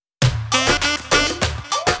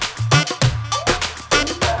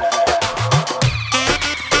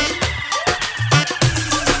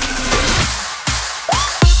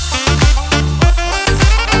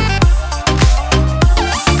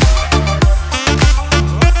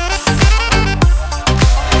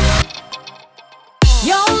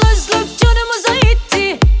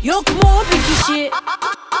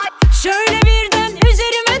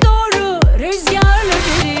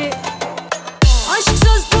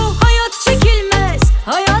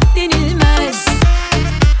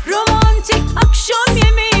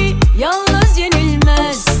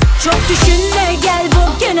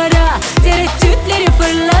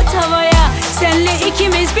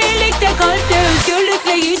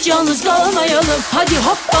özgürlükle hiç yalnız kalmayalım. Hadi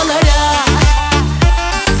hoppalara,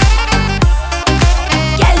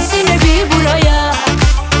 gelsene bir buraya.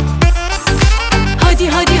 Hadi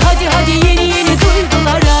hadi hadi hadi yeni yeni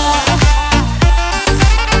duygulara.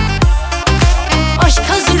 Aşk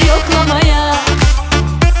hazır yoklamaya.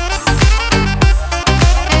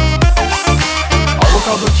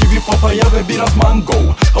 Avokado, kivi, papaya ve biraz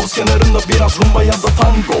mango. Havuz kenarında biraz rumba ya da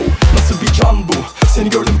tango. Nasıl bir can bu? Seni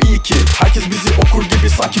gördüm iyi ki. Herkes bizi okur gibi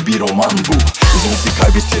sanki bir roman bu. Yüzümüzü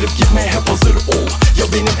kaybettirip gitmeye hep hazır ol. Ya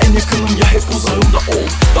benim en yakınım ya hep uzağımda ol.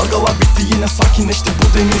 Dalgalar bitti yine sakinleşti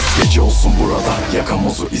bu deniz. Gece olsun burada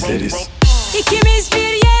yakamozu izleriz. İkimiz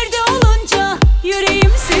bir yerde olunca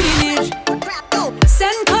yüreğim sevinir.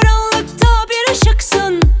 Sen karanlıkta bir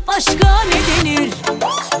ışıksın, başka ne denir?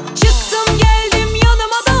 Çıktım geldim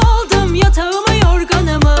yanıma da aldım yatağımı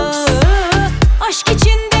yorganımı. Aşk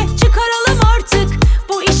içinde çıkaralım artık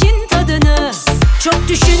bu işin tadını. Çok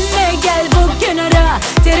düşünme gel bu kenara,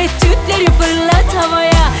 tereddütleri fırlat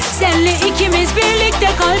havaya. Senle ikimiz birlikte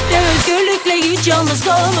kalpte özgürlükle hiç yalnız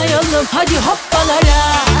kalmayalım. Hadi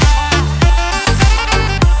hoppalara,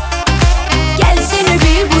 gelsene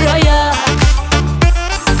bir buraya.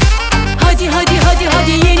 Hadi hadi hadi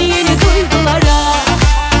hadi yeni yeni duygulara.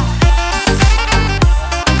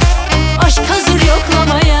 Aşk hazır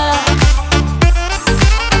yoklamaya.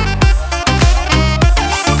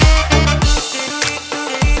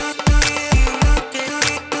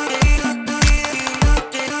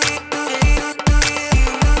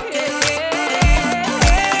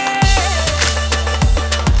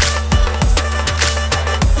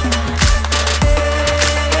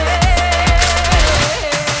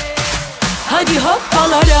 Hadi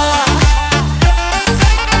hoppalara,